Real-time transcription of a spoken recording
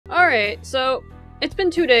Alright, so it's been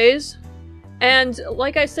 2 days, and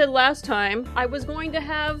like I said last time, I was going to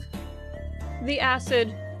have the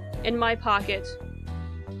acid in my pocket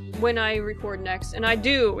when I record next, and I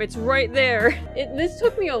do. It's right there. This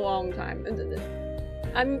took me a long time.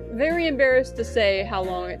 I'm very embarrassed to say how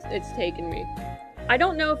long it's taken me. I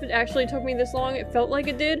don't know if it actually took me this long. It felt like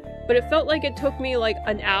it did, but it felt like it took me like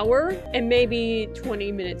an hour and maybe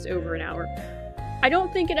 20 minutes over an hour. I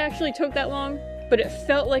don't think it actually took that long, but it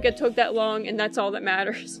felt like it took that long, and that's all that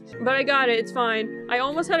matters. But I got it, it's fine. I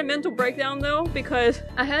almost had a mental breakdown though, because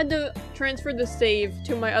I had to transfer the save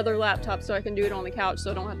to my other laptop so I can do it on the couch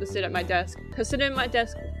so I don't have to sit at my desk. Because sitting at my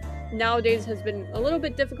desk nowadays has been a little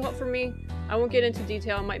bit difficult for me. I won't get into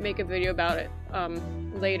detail, I might make a video about it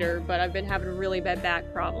later, but I've been having really bad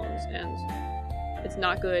back problems, and it's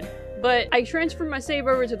not good. But I transferred my save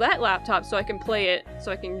over to that laptop so I can play it,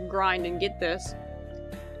 so I can grind and get this.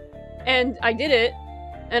 And I did it,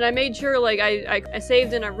 and I made sure, like, I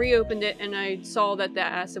saved and I reopened it, and I saw that the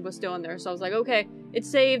acid was still in there, so I was like, okay, it's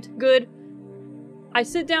saved, good. I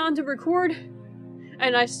sit down to record,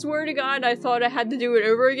 and I swear to God, I thought I had to do it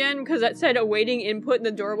over again, because that said awaiting input and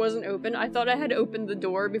the door wasn't open. I thought I had opened the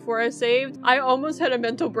door before I saved. I almost had a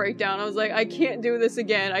mental breakdown. I was like, I can't do this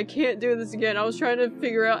again, I can't do this again. I was trying to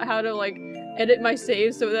figure out how to, like, edit my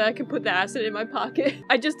save so that I could put the acid in my pocket.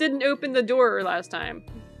 I just didn't open the door last time.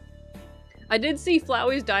 I did see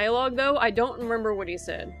FLOWEY's dialogue though, I don't remember what he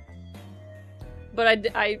said.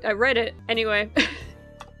 But I read it. Anyway.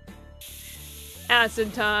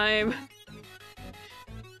 Acid time.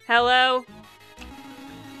 Hello?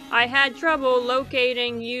 I had trouble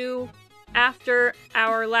locating you after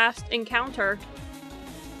our last encounter.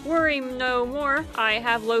 Worry no more, I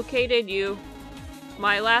have located you.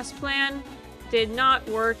 My last plan did not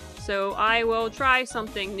work, so I will try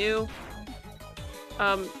something new.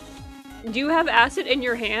 Do you have acid in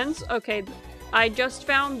your hands? Okay, I just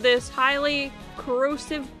found this highly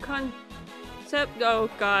corrosive concept. Oh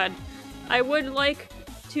god. I would like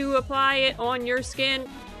to apply it on your skin.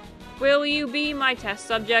 Will you be my test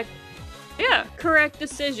subject? Yeah, correct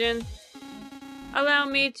decision. Allow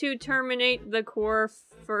me to terminate the core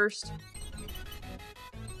first.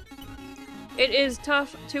 It is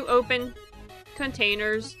tough to open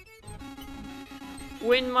containers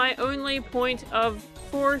when my only point of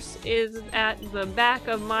force is at the back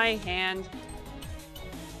of my hand.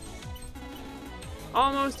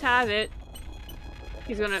 Almost have it.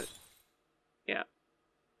 He's gonna... yeah.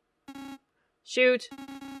 Shoot.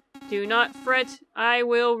 Do not fret. I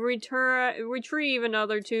will retrieve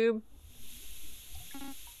another tube.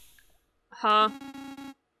 Huh.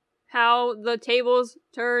 How the tables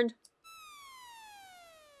turned.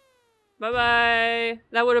 Bye-bye.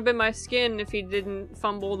 That would have been my skin if he didn't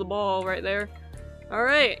fumble the ball right there.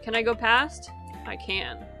 Alright, can I go past? I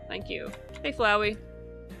can. Thank you. Hey, FLOWEY.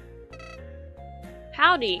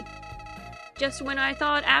 Howdy. Just when I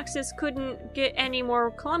thought Axis couldn't get any more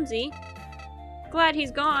clumsy. Glad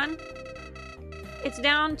he's gone. It's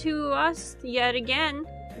down to us yet again.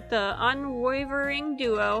 The unwavering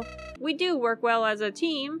duo. We do work well as a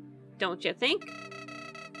team, don't you think?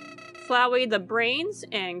 FLOWEY the brains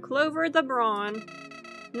and Clover the brawn.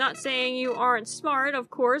 Not saying you aren't smart, of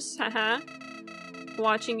course, haha.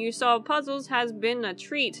 Watching you solve puzzles has been a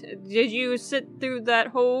treat. Did you sit through that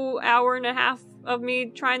whole hour and a half of me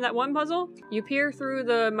trying that one puzzle? You peer through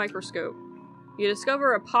the microscope. You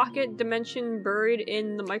discover a pocket dimension buried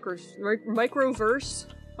in the microverse.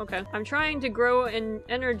 Okay. I'm trying to grow an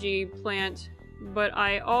energy plant, but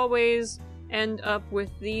I always end up with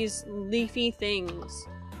these leafy things.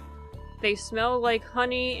 They smell like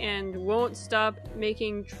honey and won't stop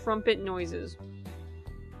making trumpet noises.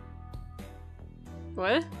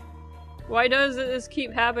 What? Why does this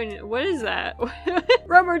keep happening? What is that?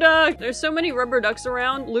 Rubber duck! There's so many rubber ducks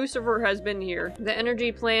around. Lucifer has been here. The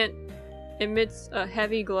energy plant emits a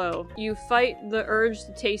heavy glow. You fight the urge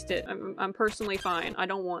to taste it. I'm personally fine. I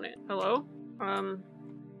don't want it. Hello?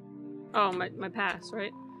 Oh, my pass,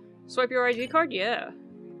 right? Swipe your ID card? Yeah.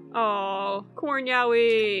 Oh, corn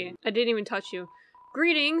yowie! I didn't even touch you.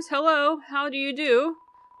 Greetings, hello, how do you do?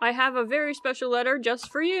 I have a very special letter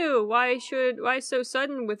just for you. Why so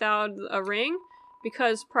sudden without a ring?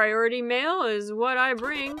 Because priority mail is what I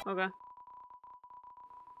bring. Okay.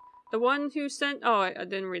 The one who sent- oh, I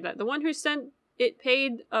didn't read that. The one who sent it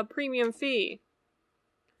paid a premium fee.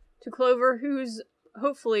 To Clover, who's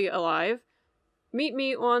hopefully alive, meet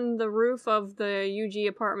me on the roof of the UG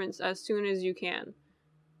apartments as soon as you can.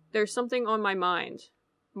 There's something on my mind.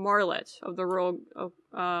 Marlet of the Royal,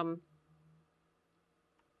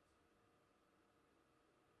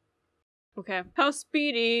 okay. How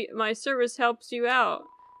speedy my service helps you out.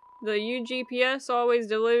 The UGPS always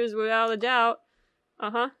delivers without a doubt.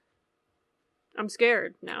 Uh-huh. I'm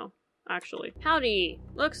scared now, actually. Howdy.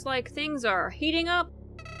 Looks like things are heating up.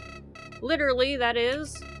 Literally, that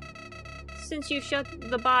is. Since you shut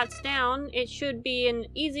the bots down, it should be an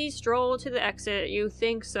easy stroll to the exit. You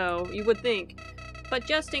think so. You would think. But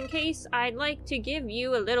just in case, I'd like to give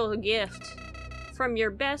you a little gift. From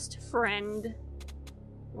your best friend.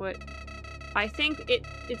 What? I think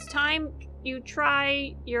it's time you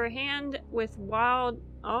try your hand with wild...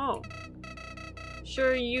 Oh.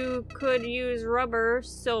 Sure, you could use rubber,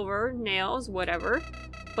 silver, nails, whatever.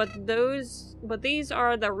 But these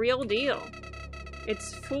are the real deal.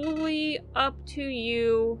 It's fully up to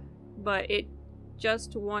you, but I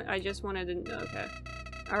just wanted to know. Okay.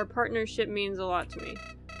 Our partnership means a lot to me.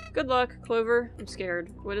 Good luck, Clover. I'm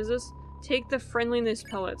scared. What is this? Take the friendliness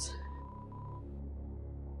pellets.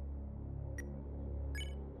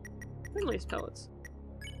 Friendliness pellets.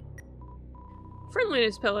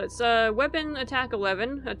 Friendliness pellets. Weapon attack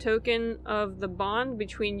 11. A token of the bond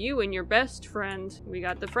between you and your best friend. We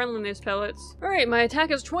got the friendliness pellets. Alright, my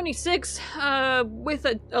attack is 26, with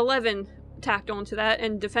a 11 tacked onto that,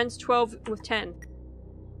 and defense 12 with 10.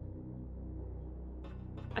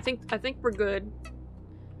 I think we're good.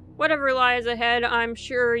 Whatever lies ahead, I'm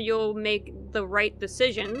sure you'll make the right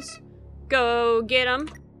decisions. Go get 'em.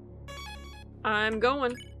 I'm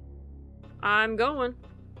going. I'm gonna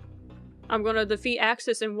defeat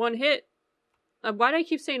Axis in one hit. Why do I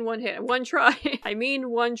keep saying one hit? One try. I mean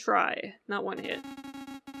one try, not one hit.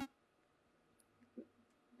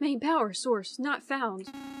 Main power source not found.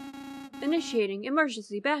 Initiating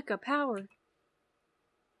emergency backup power.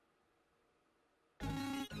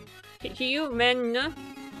 Human,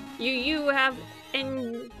 you have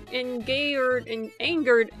angered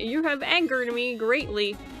me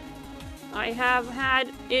greatly. I have had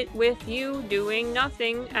it with you doing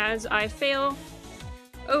nothing as I fail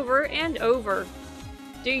over and over.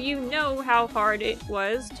 Do you know how hard it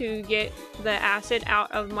was to get the acid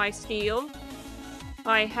out of my steel?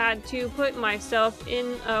 I had to put myself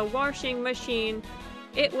in a washing machine.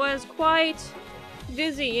 It was quite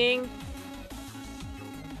dizzying.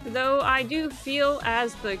 Though I do feel,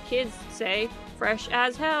 as the kids say, fresh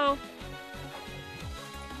as hell.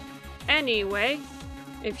 Anyway,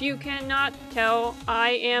 if you cannot tell,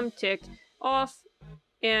 I am ticked off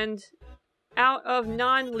and out of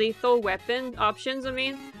non-lethal weapon options. I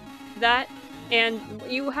mean, that, and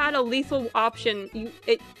you had a lethal option.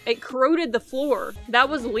 It corroded the floor. That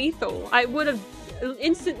was lethal. I would have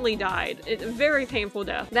instantly died. Very painful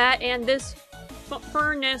death. That and this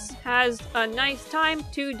furnace has a nice time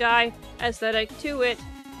to die aesthetic to it.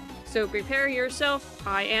 So prepare yourself.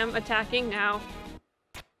 I am attacking now.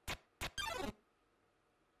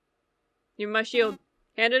 You my shield.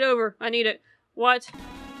 Hand it over. I need it. What?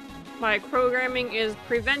 My programming is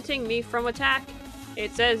preventing me from attack.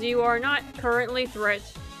 It says you are not currently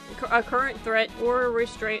a current threat or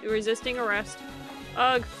resisting arrest.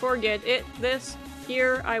 Ugh, forget it. This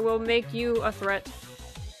here, I will make you a threat.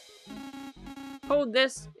 Hold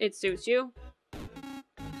this. It suits you.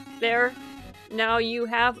 There. Now you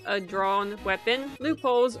have a drawn weapon.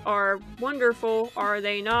 Loopholes are wonderful, are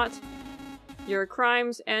they not? Your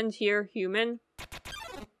crimes end here, human.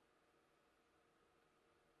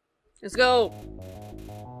 Let's go!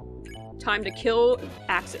 Time to kill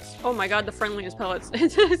Axis. Oh my god, the friendliest pellets.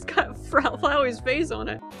 It's got Flowey's face on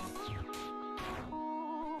it.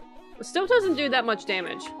 It still doesn't do that much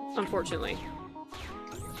damage, unfortunately.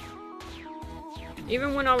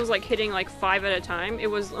 Even when I was like hitting like 5 at a time, it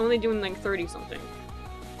was only doing like 30 something.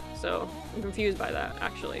 So, I'm confused by that,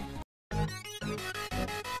 actually.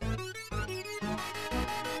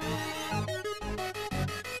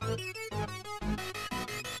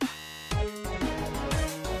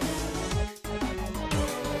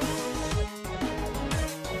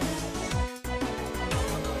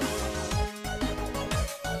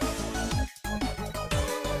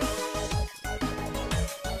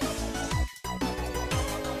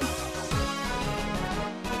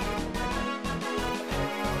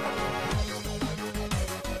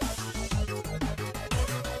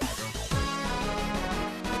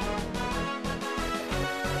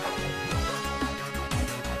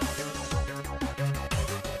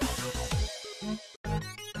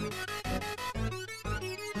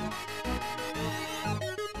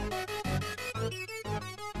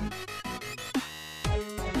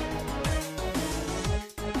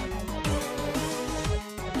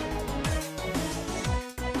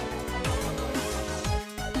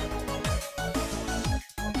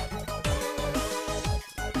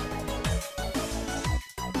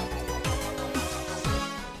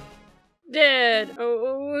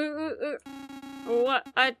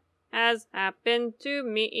 What has happened to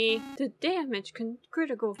me? The damage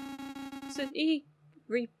critical. City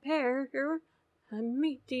repair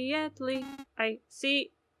immediately. I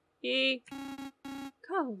see.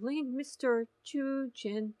 Calling Mr.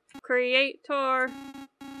 Chujin. Creator.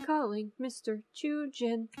 Calling Mr.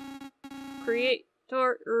 Chujin.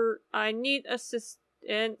 Creator. I need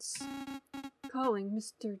assistance. Calling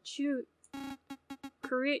Mr.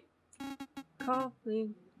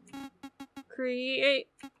 Calling.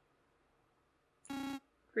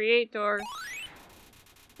 Creator.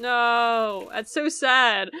 No, that's so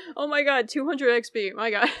sad. Oh my god, 200 XP. My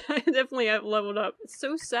god, I definitely have leveled up. It's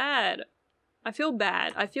so sad. I feel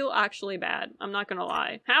bad. I feel actually bad. I'm not gonna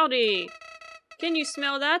lie. Howdy! Can you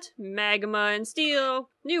smell that? Magma and steel.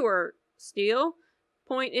 Newer steel.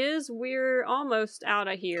 Point is, we're almost out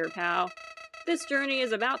of here, pal. This journey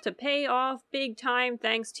is about to pay off big time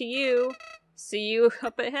thanks to you. See you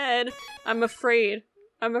up ahead. I'm afraid.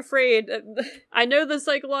 I'm afraid. I know the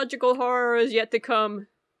psychological horror is yet to come.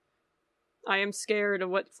 I am scared of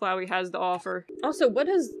what Flowey has to offer. Also, what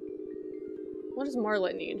does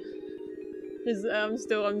Marlet need? I'm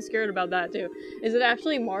scared about that too. Is it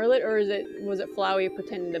actually Marlet, or was it Flowey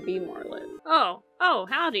pretending to be Marlet? Oh,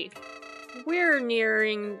 howdy. We're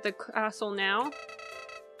nearing the castle now.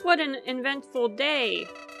 What an eventful day.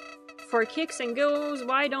 For kicks and giggles,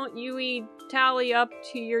 why don't you tally up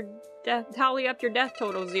your death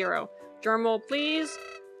total 0? Drumroll, please.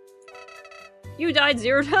 You died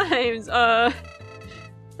 0 times. That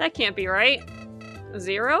can't be right.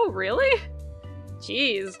 0? Really?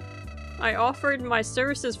 Jeez. I offered my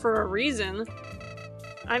services for a reason.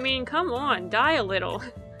 I mean, come on, die a little.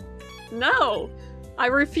 No! I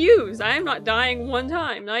refuse! I am not dying 1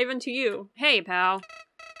 time, not even to you. Hey, pal.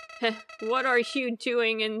 What are you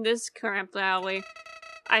doing in this cramped alley?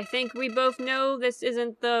 I think we both know this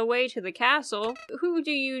isn't the way to the castle. Who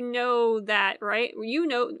do you know that, right? You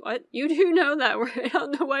know what? You do know that, right? I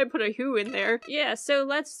don't know why I put a who in there. Yeah, so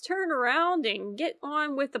let's turn around and get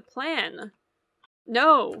on with the plan.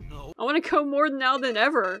 No. I want to go more now than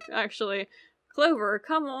ever, actually. Clover,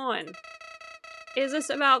 come on. Is this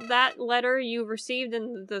about that letter you received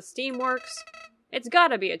in the Steamworks? It's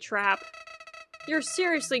gotta be a trap. You're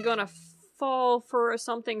seriously gonna fall for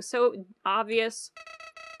something so obvious?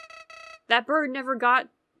 That bird never got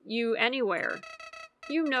you anywhere.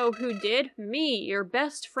 You know who did. Me, your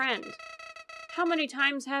best friend. How many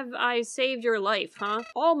times have I saved your life, huh?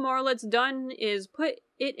 All Marlet's done is put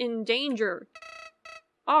it in danger.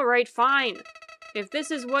 Alright, fine. If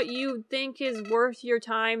this is what you think is worth your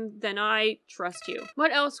time, then I trust you.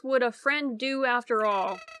 What else would a friend do after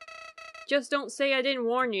all? Just don't say I didn't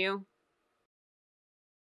warn you.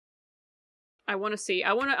 I want to see.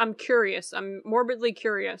 I'm curious. I'm morbidly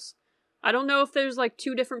curious. I don't know if there's like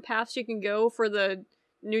 2 different paths you can go for the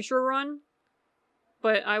neutral run,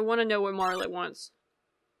 but I want to know what Marlet wants.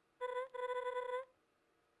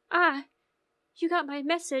 Ah, you got my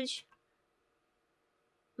message.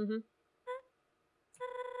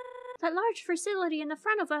 That large facility in the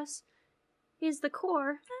front of us is the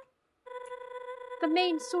core. The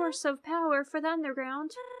main source of power for the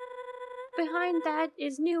underground. Behind that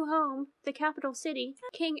is New Home, the capital city,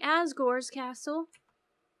 King Asgore's castle.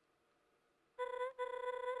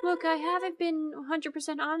 Look, I haven't been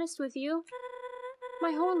 100% honest with you.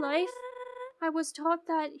 My whole life, I was taught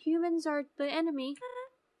that humans are the enemy.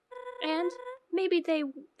 And maybe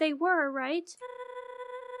they were, right?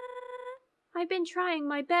 I've been trying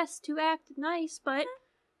my best to act nice, but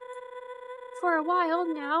for a while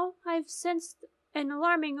now, I've sensed an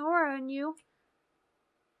alarming aura in you.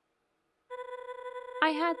 I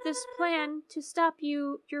had this plan to stop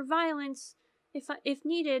your violence if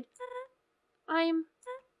needed. I'm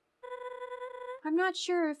not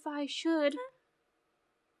sure if I should.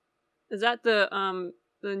 Is that the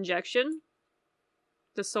injection?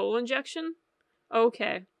 The soul injection?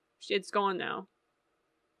 Okay. It's gone now.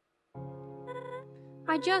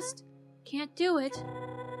 I just can't do it.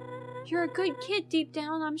 You're a good kid deep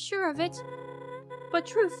down, I'm sure of it. But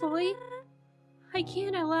truthfully, I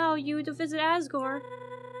can't allow you to visit Asgore.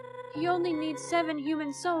 He only needs 7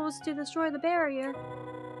 human souls to destroy the barrier.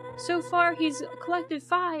 So far, he's collected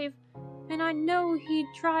 5, and I know he'd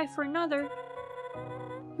try for another.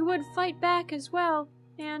 He would fight back as well,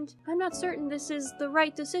 and I'm not certain this is the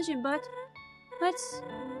right decision, but let's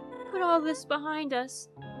put all this behind us.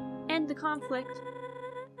 End the conflict.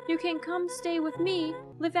 You can come stay with me,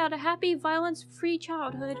 live out a happy, violence-free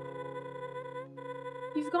childhood.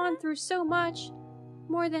 You've gone through so much,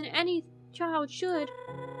 more than any child should.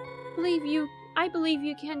 I believe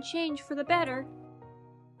you can change for the better.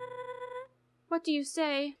 What do you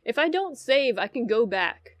say? If I don't save, I can go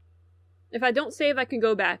back. If I don't save, I can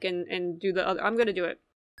go back and do the other. I'm gonna do it.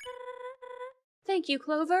 Thank you,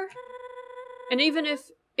 Clover. And even if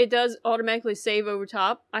it does automatically save over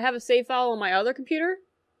top, I have a save file on my other computer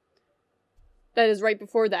that is right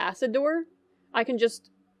before the acid door. I can just,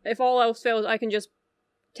 if all else fails, I can just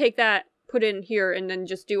take that, put it in here, and then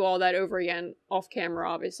just do all that over again, off camera,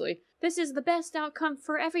 obviously. This is the best outcome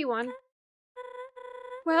for everyone.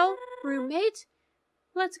 Well, roommate,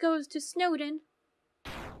 let's go to Snowden.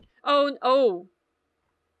 Oh.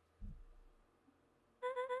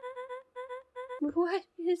 What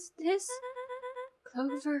is this?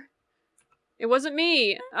 Clover. It wasn't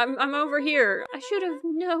me. I'm over here. I should have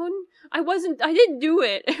known. I didn't do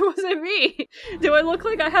it. It wasn't me. Do I look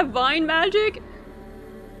like I have vine magic?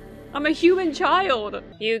 I'm a human child.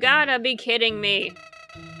 You gotta be kidding me.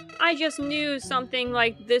 I just knew something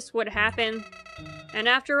like this would happen. And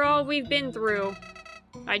after all we've been through,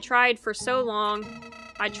 I tried for so long.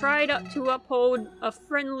 I tried to uphold a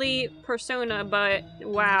friendly persona, but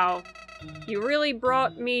wow. You really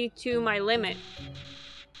brought me to my limit.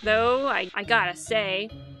 Though, I gotta say,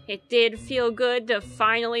 it did feel good to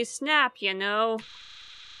finally snap, you know?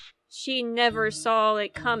 She never saw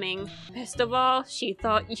it coming. Best of all, she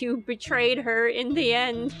thought you betrayed her in the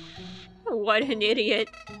end. What an idiot.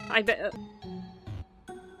 I bet...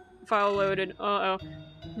 File loaded. Uh-oh.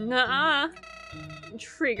 Nuh-uh.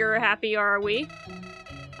 Trigger happy, are we?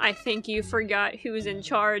 I think you forgot who's in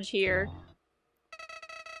charge here.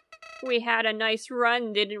 We had a nice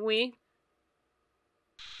run, didn't we?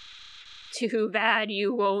 Too bad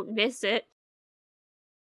you won't miss it.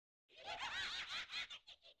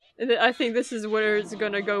 I think this is where it's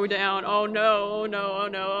gonna go down. Oh no, oh no, oh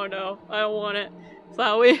no, oh no. I don't want it.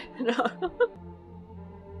 Flowey? No.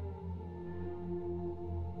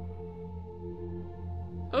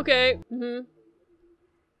 Okay.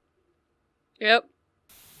 Yep.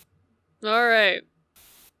 Alright.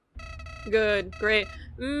 Good. Great.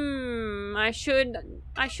 I should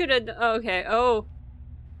have... Okay. Oh.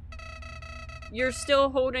 You're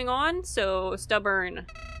still holding on? So stubborn.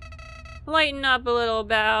 Lighten up a little,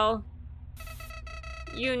 Belle.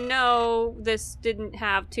 You know this didn't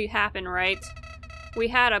have to happen, right? We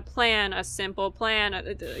had a plan, a simple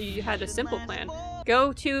plan. You had a simple plan.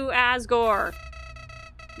 Go to Asgore.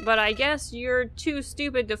 But I guess you're too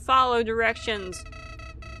stupid to follow directions.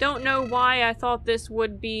 Don't know why I thought this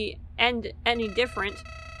would be any different.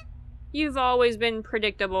 You've always been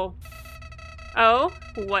predictable. Oh,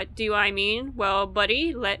 what do I mean? Well,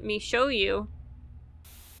 buddy, let me show you.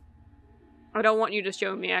 I don't want you to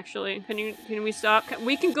show me, actually. Can we stop?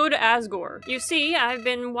 We can go to Asgore. You see, I've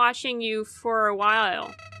been watching you for a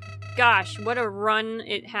while. Gosh, what a run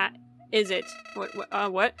is it?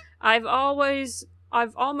 What?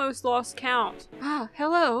 I've almost lost count. Ah,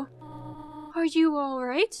 hello. Are you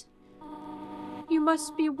alright? You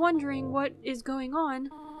must be wondering what is going on.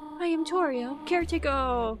 I am Torio, caretaker.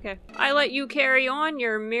 Oh, okay. I let you carry on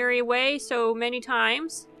your merry way so many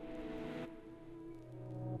times.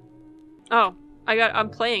 Oh, I'm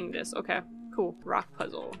playing this. Okay, cool. Rock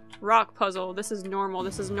puzzle. Rock puzzle. This is normal.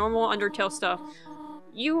 This is normal Undertale stuff.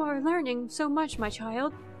 You are learning so much, my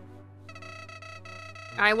child.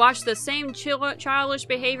 I watched the same childish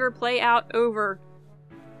behavior play out over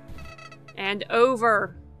and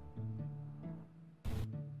over.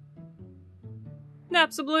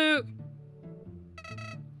 Absolute.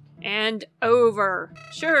 And over.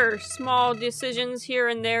 Sure, small decisions here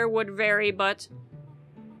and there would vary, but...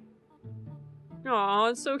 Aw,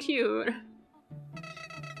 it's so cute.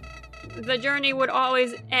 The journey would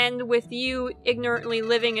always end with you ignorantly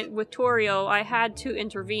living it with Torio. I had to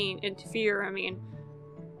interfere, I mean.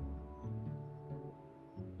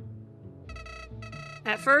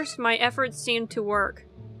 At first, my efforts seemed to work.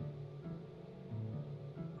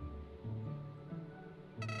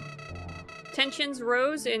 Tensions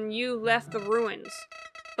rose and you left the ruins.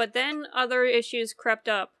 But then other issues crept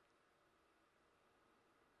up.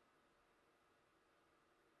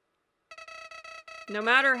 No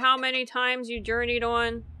matter how many times you journeyed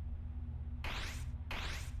on...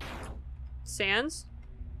 Sans?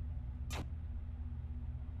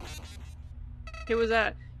 Who was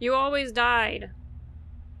that? You always died.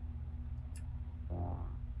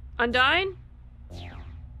 Undyne?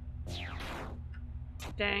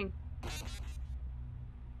 Dang.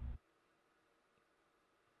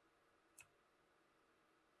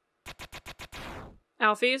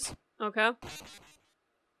 Alphys? Okay.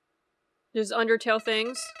 There's Undertale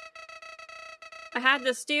things. I had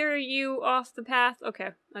to steer you off the path. Okay,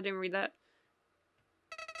 I didn't read that.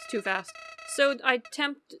 It's too fast. So I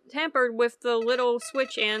tampered with the little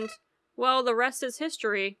switch and... Well, the rest is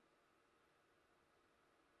history.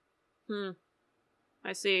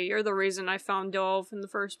 I see. You're the reason I found Dolph in the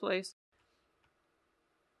first place.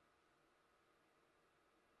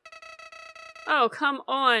 Oh, come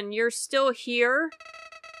on. You're still here?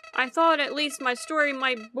 I thought at least my story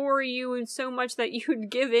might bore you so much that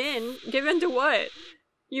you'd give in. Give in to what?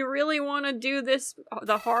 You really want to do this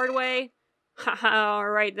the hard way? Haha,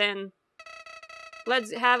 alright then.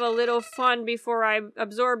 Let's have a little fun before I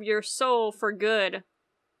absorb your soul for good.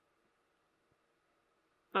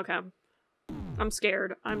 Okay. I'm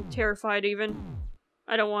scared. I'm terrified even.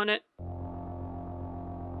 I don't want it.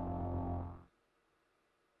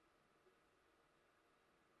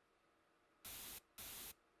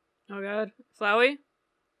 Oh god. Flowey?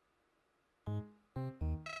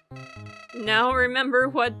 Now remember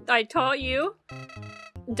what I taught you?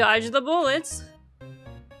 Dodge the bullets.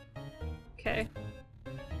 Okay.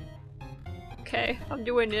 Okay, I'm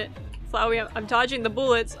doing it. Flowey, I'm dodging the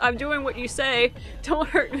bullets. I'm doing what you say. Don't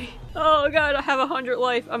hurt me. Oh god, I have 100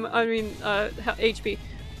 life. HP.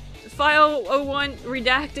 File 01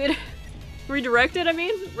 redacted. Redirected, I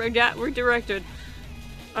mean? Redirected.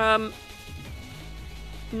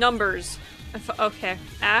 Numbers. Okay.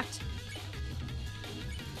 Act.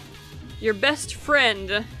 Your best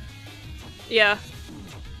friend. Yeah.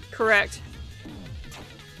 Correct.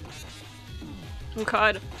 Oh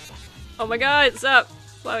god. Oh my god, what's up?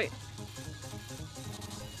 Flowey.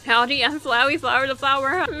 Howdy, I'm Flowey, Flower the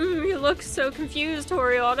Flower. You look so confused,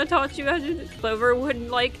 Toriana taught you how to- Clover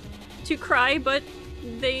would like to cry, but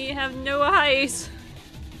they have no eyes.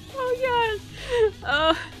 Oh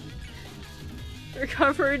god.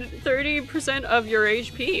 Recovered 30% of your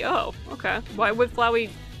HP. Oh, okay. Why would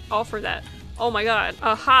Flowey offer that? Oh my god.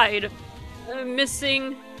 Hide.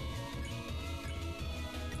 Missing.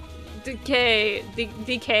 Decay.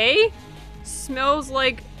 Decay? Smells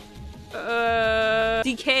like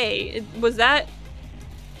decay. Was that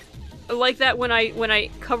like that when I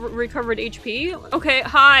recovered HP? Okay,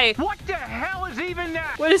 hi. What the hell is even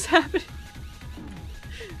that? What is happening?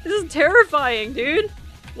 This is terrifying, dude.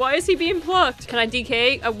 Why is he being plucked? Can I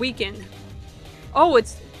decay? Weaken. Oh,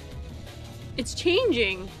 it's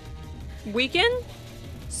changing. Weaken?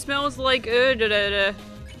 Smells like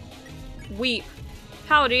weep.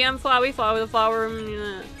 Howdy, I'm Flowey, Flower the Flower.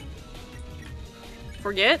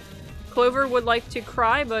 Forget? Clover would like to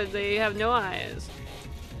cry, but they have no eyes.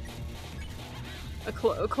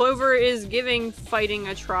 Clover is giving fighting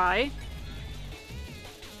a try.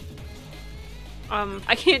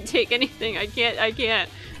 I can't take anything. I can't.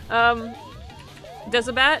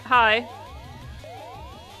 Desabat, hi.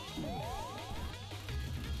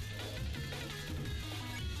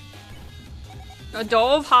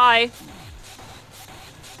 Dove, hi.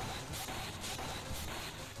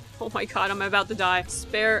 Oh my god, I'm about to die.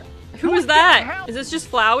 Spare. Who is that? Is this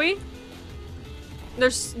just Flowey?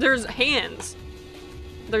 There's hands.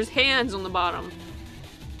 There's hands on the bottom.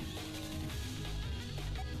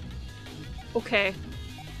 Okay.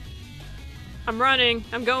 I'm running.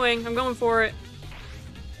 I'm going for it.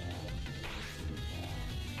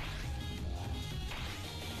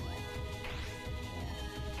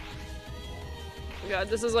 God,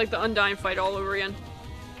 this is like the Undying fight all over again.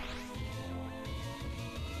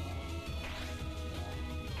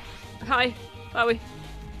 Hi, Flowey.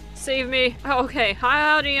 Save me. Oh, okay. Hi,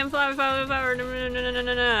 howdy, I'm Flowey,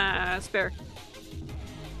 Flower. Spare.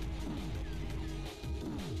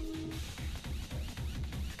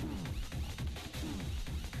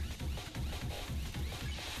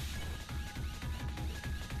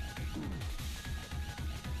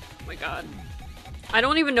 Oh my god. I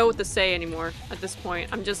don't even know what to say anymore at this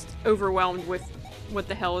point. I'm just overwhelmed with what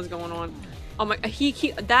the hell is going on. Oh my,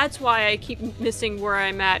 that's why I keep missing where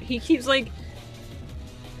I'm at. He keeps like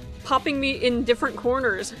popping me in different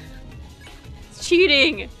corners. It's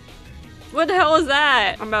cheating. What the hell is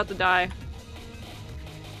that? I'm about to die.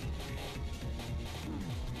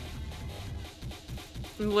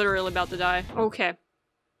 I'm literally about to die. Okay.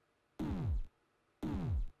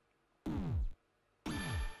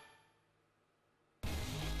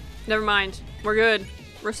 Never mind. We're good.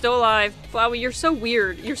 We're still alive. Flowey, you're so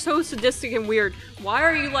weird. You're so sadistic and weird. Why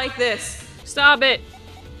are you like this? Stop it.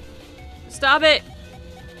 Stop it.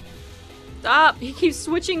 Stop. He keeps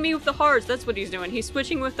switching me with the hearts. That's what he's doing. He's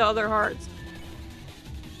switching with the other hearts.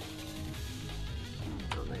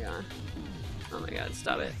 Oh my god. Oh my god,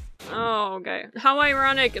 stop it. Oh, okay. How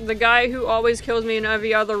ironic. The guy who always kills me in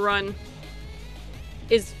every other run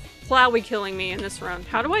is Flowey killing me in this run.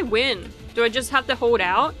 How do I win? Do I just have to hold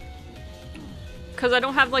out? Because I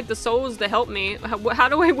don't have, like, the souls to help me. How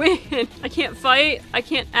do I win? I can't fight, I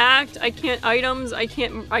can't act, I can't items, I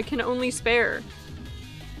can only spare.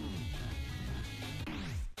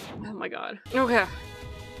 Oh my god. Okay.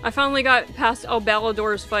 I finally got past El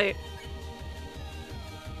Balador's fight.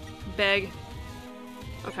 Beg.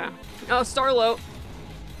 Okay. Oh, Starlo.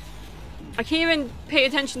 I can't even pay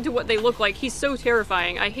attention to what they look like. He's so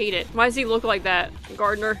terrifying. I hate it. Why does he look like that?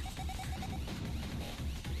 Gardener.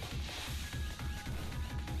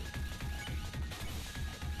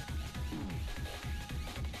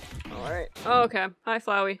 Alright. Oh, okay. Hi,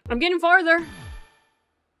 Flowey. I'm getting farther.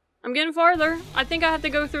 I'm getting farther. I think I have to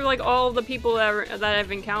go through, like, all the people that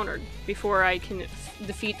I've encountered before I can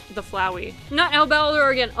defeat the Flowey. Not El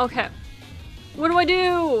Balador again. Okay. What do I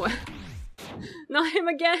do? Not him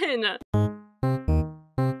again.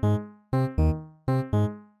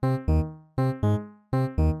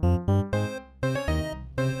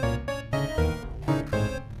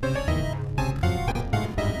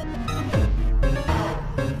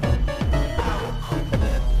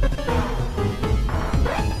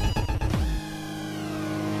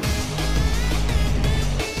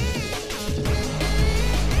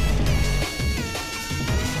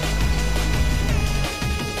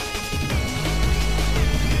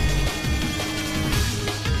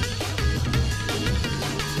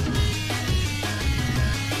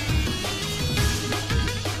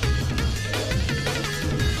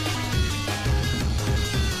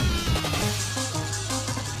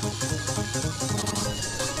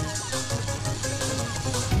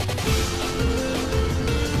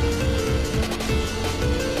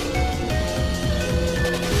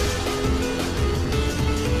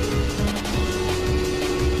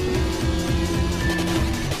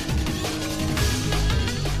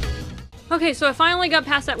 Okay, so I finally got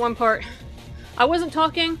past that one part. I wasn't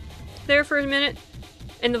talking there for a minute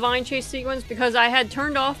in the vine chase sequence because I had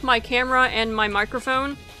turned off my camera and my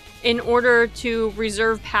microphone in order to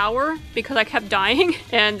reserve power because I kept dying,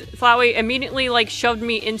 and Flowey immediately like shoved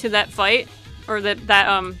me into that fight or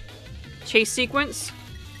that chase sequence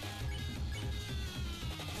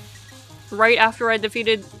right after I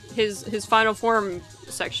defeated his final form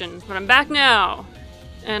section. But I'm back now.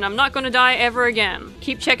 And I'm not gonna die ever again.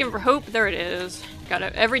 Keep checking for hope. There it is. Got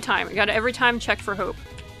it every time. I gotta every time check for hope.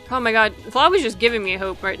 Oh my god. Flowey's just giving me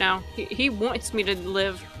hope right now. He wants me to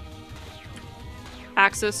live.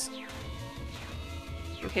 Axis.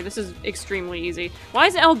 Okay, this is extremely easy. Why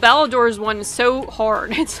is El Balador's one so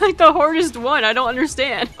hard? It's like the hardest one. I don't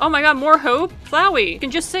understand. Oh my god, more hope? Flowey, you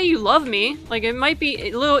can just say you love me. Like, it might be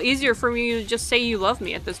a little easier for me to just say you love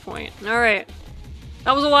me at this point. Alright.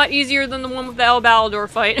 That was a lot easier than the one with the El Balador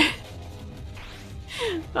fight.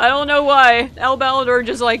 I don't know why. El Balador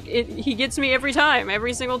just like, he gets me every time,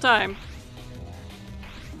 every single time.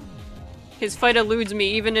 His fight eludes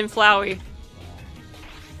me, even in Flowey.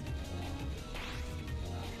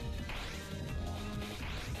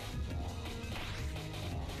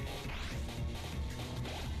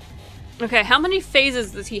 Okay, how many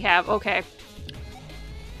phases does he have? Okay.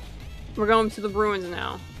 We're going to the ruins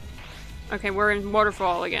now. Okay, we're in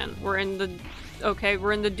Waterfall again. We're in the... Okay,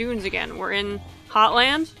 we're in the dunes again. We're in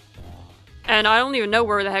Hotland. And I don't even know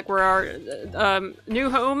where the heck we are. New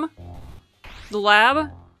home. The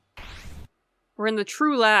lab. We're in the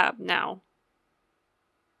true lab now.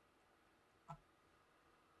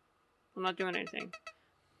 I'm not doing anything.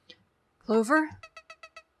 Clover?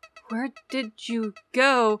 Where did you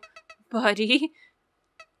go, buddy?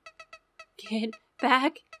 Get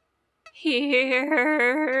back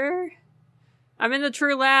here. I'm in the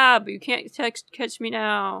true lab. You can't catch me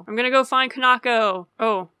now. I'm gonna go find Kanako.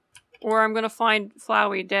 Oh. Or I'm gonna find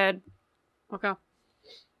Flowey dead. Okay.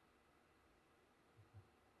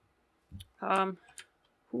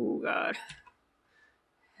 Oh god.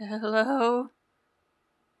 Hello?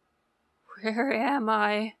 Where am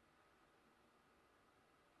I?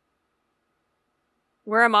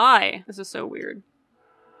 Where am I? This is so weird.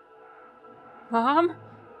 Mom?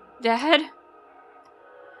 Dad?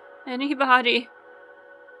 Anybody?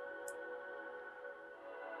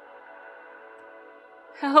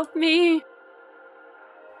 Help me.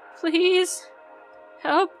 Please.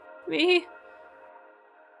 Help me.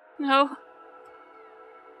 No.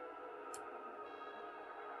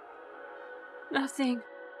 Nothing.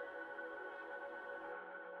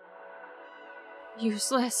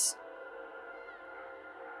 Useless.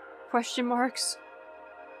 Question marks.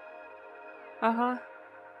 Uh-huh.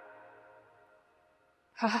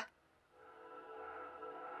 Huh.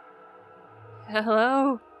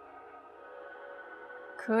 Hello?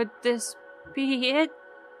 Could this be it?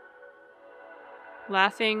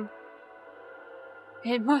 Laughing.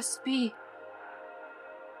 It must be.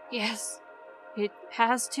 Yes. It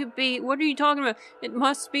has to be. What are you talking about? It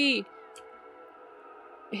must be.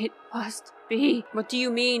 It must be. What do you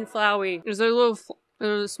mean, Flowey? There's a little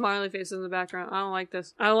smiley face in the background. I don't like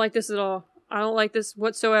this. I don't like this at all. I don't like this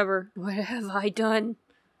whatsoever. What have I done?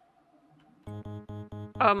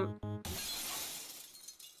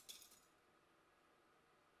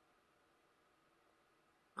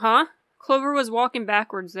 Huh? Clover was walking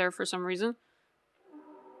backwards there for some reason.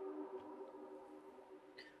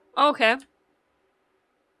 Okay.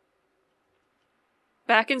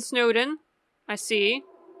 Back in Snowden. I see.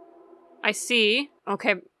 I see.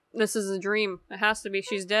 Okay, this is a dream. It has to be.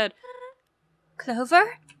 She's dead.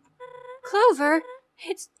 Clover? Clover?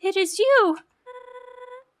 It is you!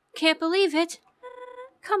 Can't believe it.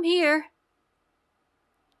 Come here.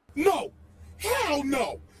 No! Hell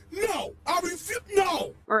no! No! I refuse.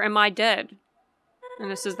 No! Or am I dead?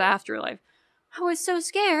 And this is the afterlife. I was so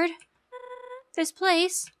scared. This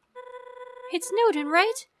place. It's Snowden,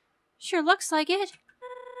 right? Sure looks like it.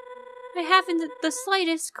 I haven't the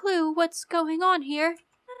slightest clue what's going on here.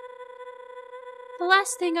 The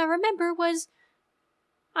last thing I remember was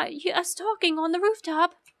us talking on the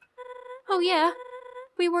rooftop. Oh yeah,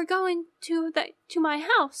 we were going to my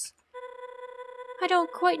house. I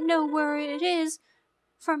don't quite know where it is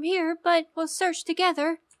from here, but we'll search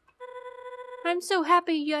together. I'm so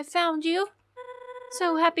happy I found you.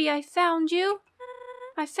 So happy I found you.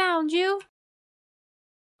 I found you.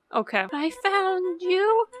 Okay. I found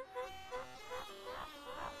you.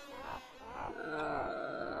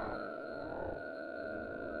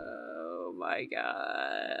 Oh my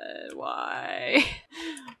god. Why?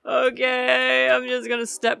 Okay, I'm just gonna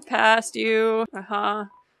step past you.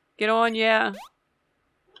 Get on, yeah.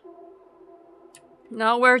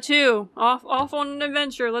 Now where to? Off on an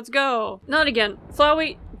adventure, let's go. Not again.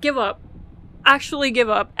 Flowey, give up. Actually give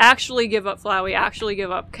up. Actually give up, Flowey. Actually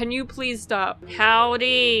give up. Can you please stop?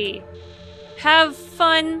 Howdy. Have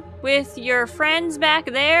fun with your friends back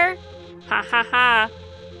there? Ha ha ha.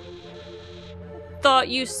 Thought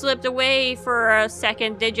you slipped away for a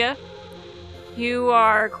second, did ya? You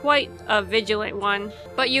are quite a vigilant one.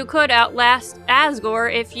 But you could outlast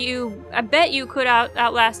Asgore if you... I bet you could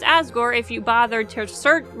outlast Asgore if you bothered to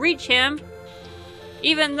reach him.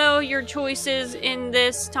 Even though your choices in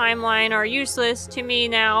this timeline are useless to me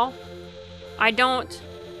now, I don't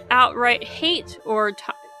outright hate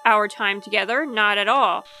our time together, not at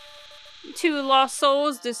all. Two lost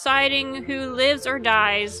souls deciding who lives or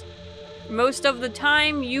dies. Most of the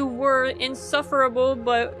time you were insufferable,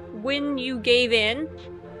 but when you gave in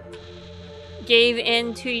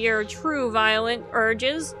to your true violent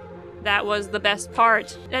urges, that was the best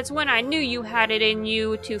part. That's when I knew you had it in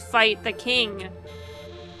you to fight the king.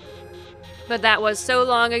 But that was so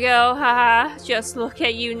long ago, haha. Just look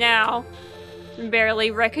at you now.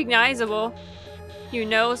 Barely recognizable. You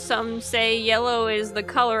know, some say yellow is the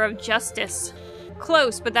color of justice.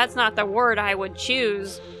 Close, but that's not the word I would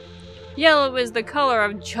choose. Yellow is the color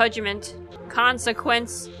of judgment.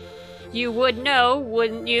 Consequence. You would know,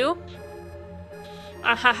 wouldn't you?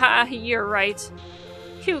 Ahaha, you're right.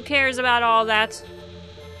 Who cares about all that?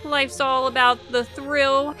 Life's all about the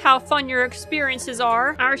thrill, how fun your experiences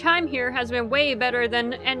are. Our time here has been way better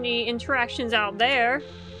than any interactions out there.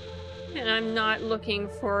 And I'm not looking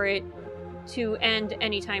for it to end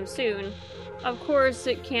anytime soon. Of course,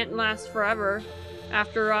 it can't last forever.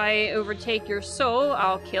 After I overtake your soul,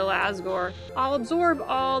 I'll kill Asgore. I'll absorb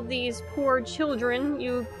all these poor children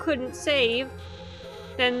you couldn't save.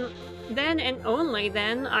 Then and only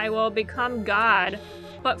then, I will become God.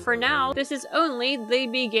 But for now, this is only the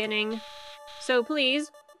beginning. So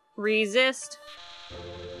please, resist.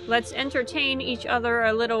 Let's entertain each other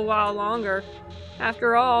a little while longer.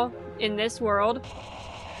 After all, in this world,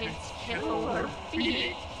 it's kill or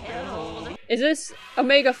be killed. Is this a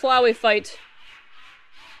Mega Flowey fight?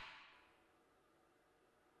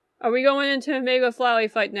 Are we going into a Mega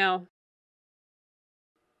Flowey fight now?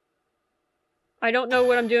 I don't know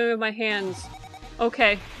what I'm doing with my hands.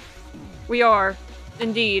 Okay. We are.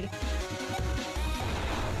 Indeed.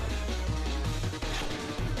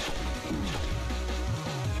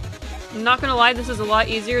 I'm not gonna lie, this is a lot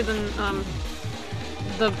easier than,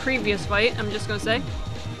 the previous fight, I'm just gonna say.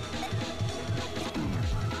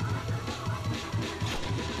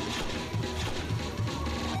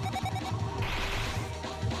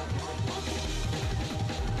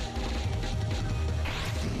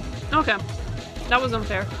 Okay. That was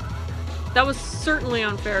unfair. That was certainly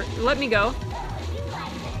unfair. Let me go.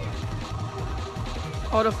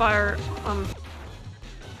 Auto fire,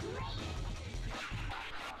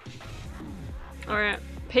 Alright.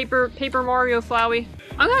 Paper Mario Flowey.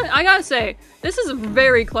 I gotta say, This is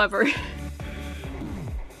very clever.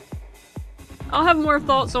 I'll have more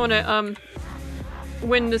thoughts on it,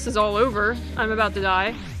 when this is all over. I'm about to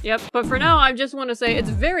die. Yep. But for now, I just want to say it's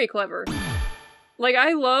very clever. Like,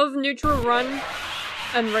 I love Neutral Run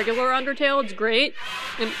and regular Undertale. It's great.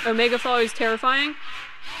 And Omega Flower is terrifying.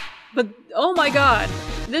 But, oh my god.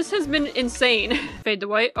 This has been insane. Fade to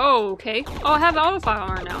white. Oh, okay. Oh, I have Autofile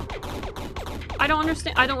armor now. I don't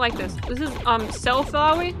understand. I don't like this. This is, Cell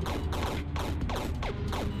Flowey.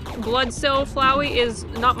 Blood Cell Flowey is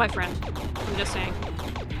not my friend. I'm just saying.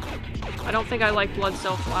 I don't think I like Blood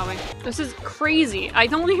Cell Flowey. This is crazy. I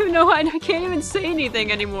don't even know. I can't even say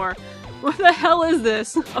anything anymore. What the hell is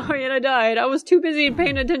this? Oh, and I died. I was too busy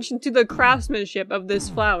paying attention to the craftsmanship of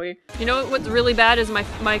this Flowey. You know what's really bad is my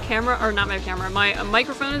camera, or not my camera, my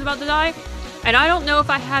microphone is about to die. And I don't know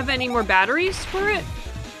if I have any more batteries for it.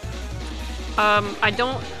 I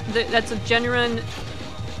don't, that's a genuine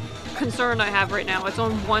concern I have right now. It's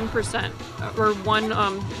on 1%, or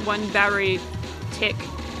one battery tick.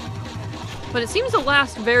 But it seems to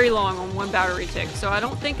last very long on one battery tick, so I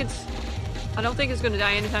don't think it's gonna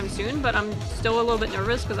die anytime soon, but I'm still a little bit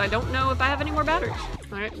nervous because I don't know if I have any more batteries.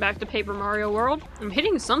 Alright, back to Paper Mario World. I'm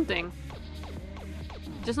hitting something.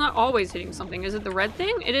 Just not always hitting something. Is it the red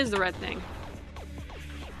thing? It is the red thing.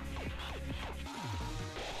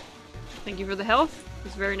 Thank you for the health.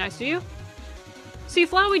 It's very nice of you. See,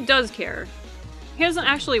 Flowey does care. He doesn't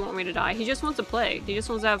actually want me to die. He just wants to play. He just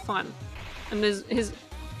wants to have fun. And his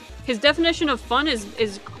definition of fun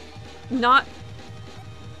is not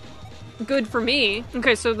good for me.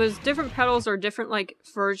 Okay, so those different petals are different, like,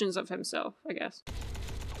 versions of himself, I guess.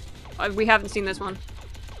 We haven't seen this one.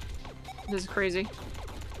 This is crazy.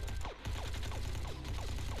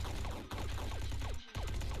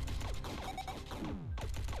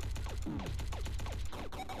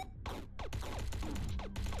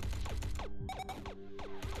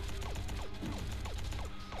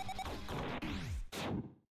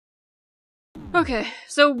 Okay,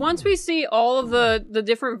 so once we see all of the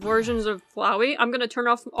different versions of Flowey, I'm gonna turn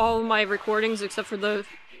off all of my recordings except for the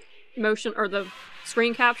motion or the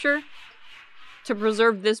screen capture to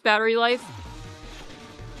preserve this battery life.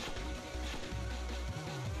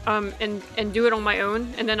 And do it on my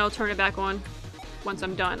own, and then I'll turn it back on once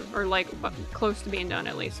I'm done, or like close to being done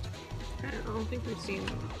at least. I don't think we've seen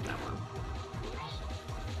that one.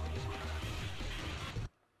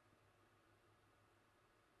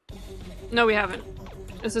 No, we haven't.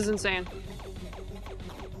 This is insane.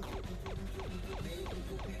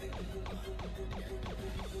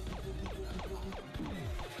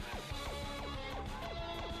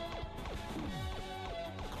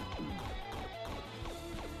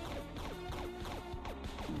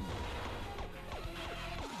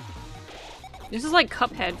 This is like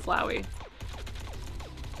Cuphead Flowey.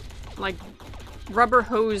 Like rubber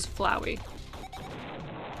hose Flowey.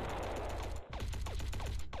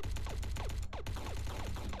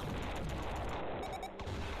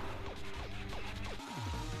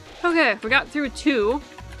 Okay, we got through 2.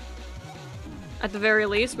 At the very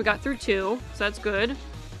least, we got through 2, so that's good.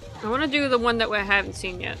 I want to do the one that I haven't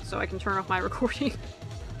seen yet, so I can turn off my recording.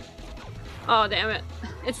 Oh, damn it.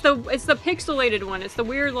 It's the pixelated one. It's the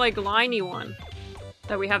weird, like, liney one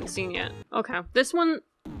that we haven't seen yet. Okay, this one...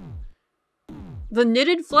 The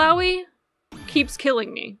knitted Flowey keeps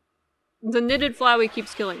killing me. The knitted Flowey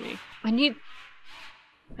keeps killing me. I need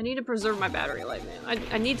to preserve my battery life, man.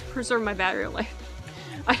 I need to preserve my battery life.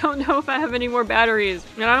 I don't know if I have any more batteries.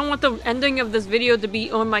 And I don't want the ending of this video to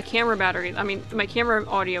be on my camera battery. I mean, my camera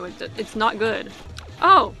audio. It's not good.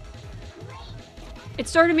 Oh! It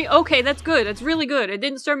started me- okay, that's good. That's really good. It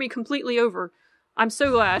didn't start me completely over. I'm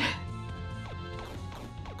so glad.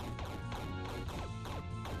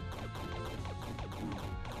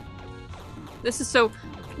 This is so-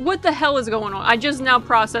 what the hell is going on? I just now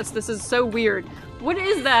processed this is so weird. What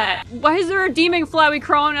is that? Why is there a demon Flowey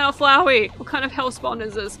crawling out of Flowey? What kind of hellspawn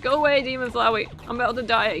is this? Go away, demon Flowey. I'm about to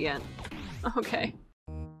die again. Okay.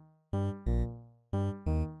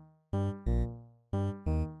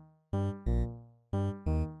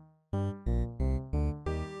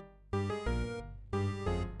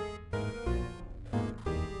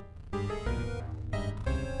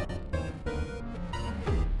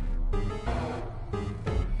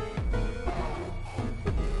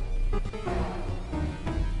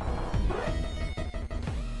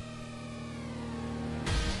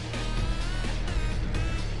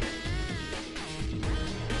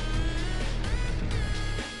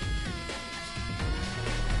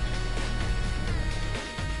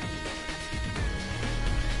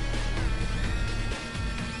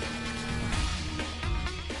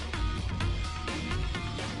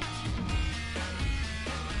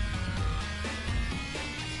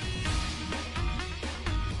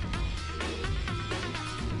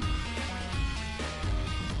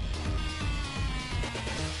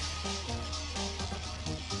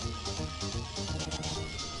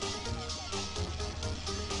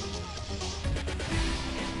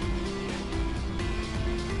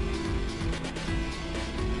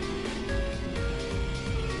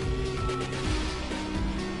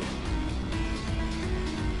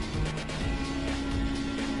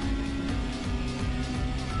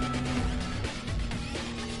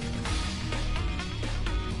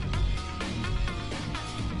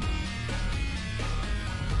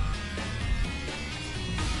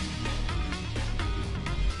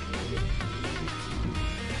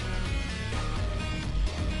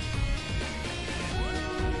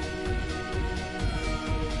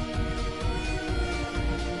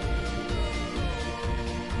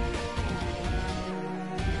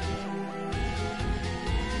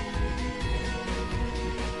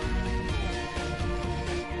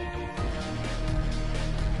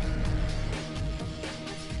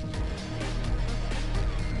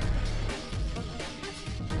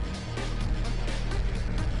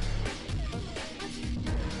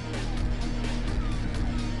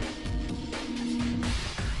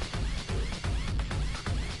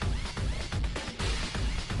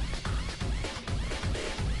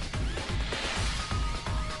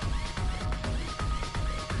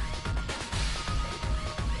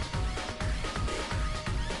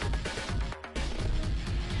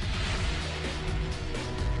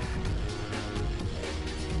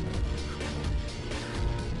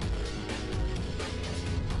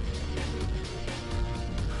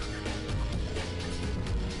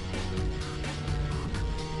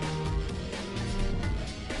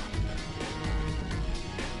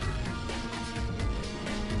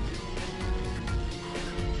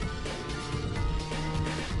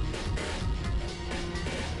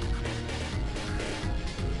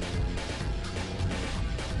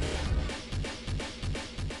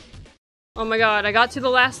 Oh my god, I got to the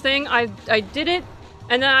last thing, I did it,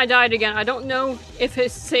 and then I died again. I don't know if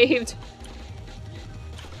it's saved.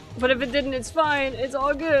 But if it didn't, it's fine. It's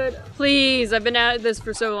all good. Please, I've been at this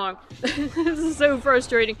for so long. This is so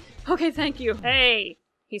frustrating. Okay, thank you. Hey,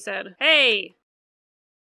 he said. Hey!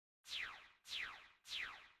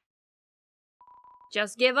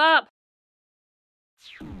 Just give up!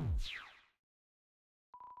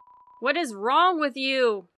 What is wrong with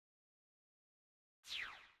you?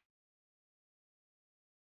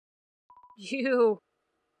 You...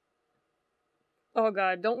 Oh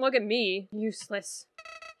god, don't look at me. Useless.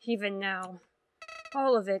 Even now.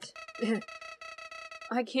 All of it.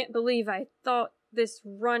 I can't believe I thought this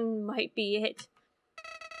run might be it.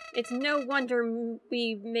 It's no wonder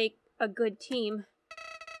we make a good team.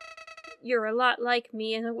 You're a lot like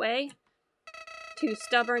me in a way. Too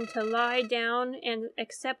stubborn to lie down and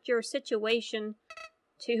accept your situation.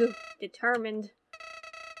 Too determined.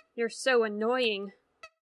 You're so annoying.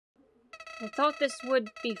 I thought this would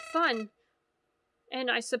be fun. And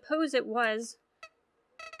I suppose it was.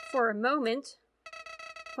 For a moment.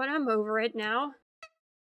 But I'm over it now.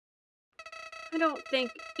 I don't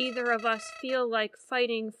think either of us feel like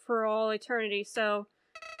fighting for all eternity, so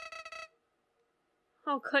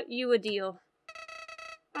I'll cut you a deal.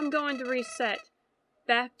 I'm going to reset.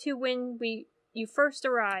 Back to when you first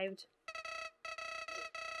arrived.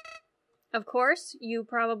 Of course, you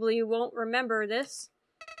probably won't remember this.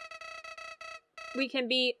 We can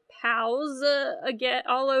be pals again,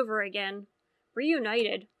 all over again.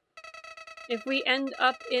 Reunited. If we end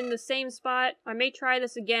up in the same spot, I may try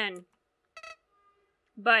this again.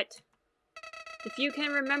 But if you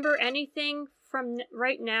can remember anything from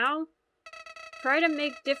right now, try to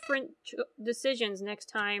make different decisions next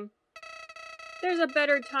time. There's a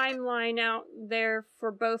better timeline out there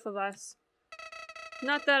for both of us.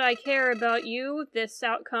 Not that I care about you, this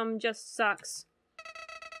outcome just sucks.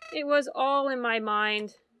 It was all in my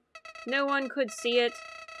mind. No one could see it.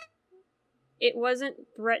 It wasn't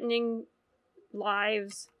threatening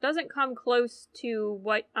lives. Doesn't come close to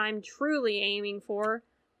what I'm truly aiming for.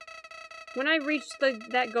 When I reach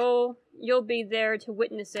that goal, you'll be there to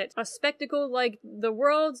witness it. A spectacle like the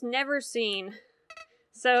world's never seen.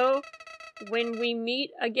 So, when we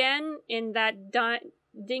meet again in that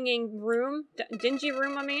dingy room,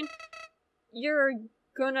 you're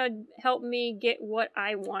gonna help me get what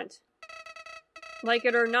I want. Like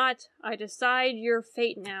it or not, I decide your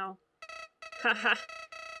fate now. Haha.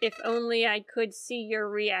 If only I could see your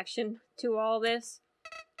reaction to all this.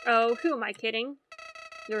 Oh, who am I kidding?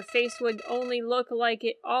 Your face would only look like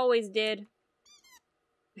it always did.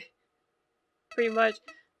 Pretty much.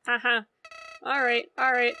 Haha.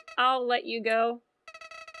 Alright, I'll let you go.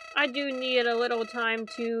 I do need a little time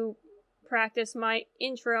to practice my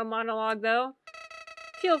intro monologue, though.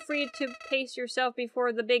 Feel free to pace yourself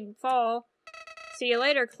before the big fall. See you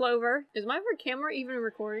later, Clover. Is my camera even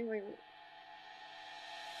recording? Wait.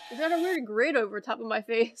 It's got a weird grid over top of my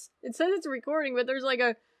face. It says it's recording, but there's like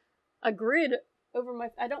a grid over my...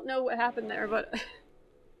 I don't know what happened there, but...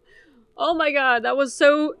 Oh my god, that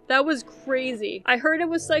was crazy. I heard it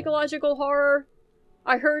was psychological horror.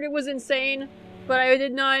 I heard it was insane, but I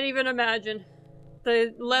did not even imagine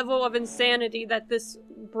the level of insanity that this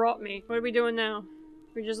brought me. What are we doing now?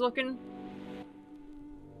 We're just looking?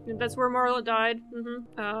 That's where Marla died.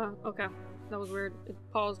 Okay. That was weird. It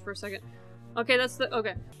paused for a second. Okay,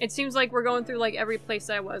 okay. It seems like we're going through, like, every place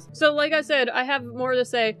I was. So, like I said, I have more to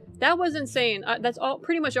say. That was insane. That's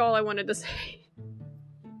pretty much all I wanted to say.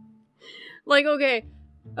 Like, okay,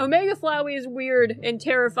 Omega Flowey is weird and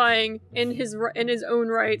terrifying in his own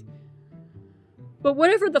right. But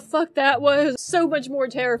whatever the fuck that was, so much more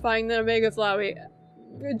terrifying than Omega Flowey.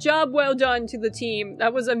 Job well done to the team.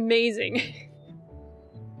 That was amazing.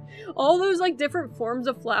 All those, like, different forms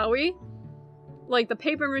of Flowey. Like, the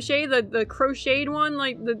paper mache, the crocheted one,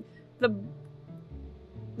 like,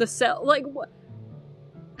 the cell, like, what?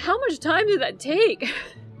 How much time did that take?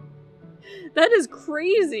 That is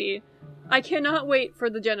crazy. I cannot wait for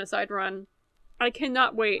the genocide run. I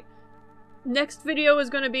cannot wait. Next video is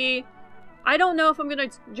gonna be... I don't know if I'm gonna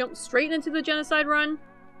jump straight into the genocide run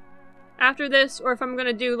after this, or if I'm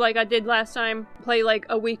gonna do like I did last time, play like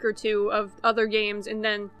a week or two of other games, and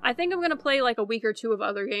then I think I'm gonna play like a week or two of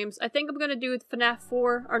other games. I think I'm gonna do FNAF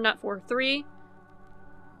 4, or not 4, 3,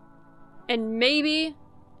 and maybe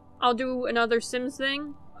I'll do another Sims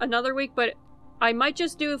thing another week, but I might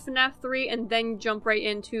just do FNAF 3 and then jump right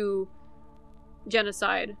into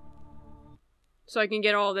genocide, so I can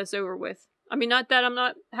get all this over with. I mean, not that I'm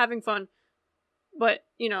not having fun, but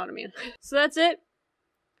you know what I mean. So that's it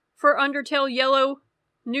for Undertale Yellow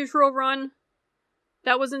Neutral Run.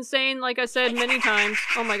 That was insane, like I said many times.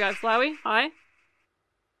 Oh my god, Flowey, hi?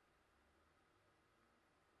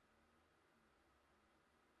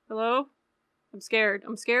 Hello? I'm scared.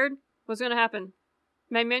 I'm scared? What's gonna happen?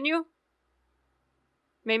 Main menu?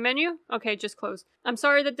 Main menu? Okay, just closed. I'm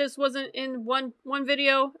sorry that this wasn't in one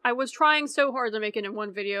video. I was trying so hard to make it in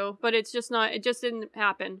one video, but it's just not, it just didn't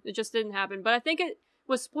happen. It just didn't happen. But I think it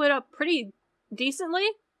was split up pretty decently.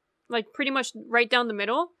 Like, pretty much right down the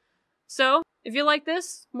middle. So, if you like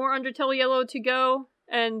this, more Undertale Yellow to go,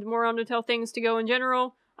 and more Undertale things to go in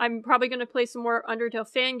general. I'm probably going to play some more Undertale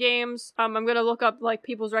fan games. I'm going to look up, like,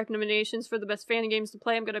 people's recommendations for the best fan games to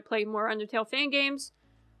play. I'm going to play more Undertale fan games.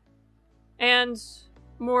 And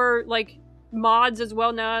more, like, mods as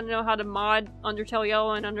well. Now I know how to mod Undertale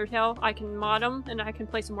Yellow and Undertale. I can mod them, and I can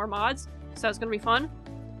play some more mods. So that's going to be fun.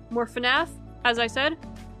 More FNAF, as I said.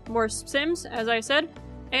 More Sims, as I said.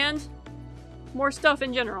 And more stuff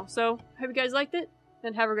in general. So, hope you guys liked it,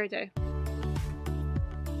 and have a great day.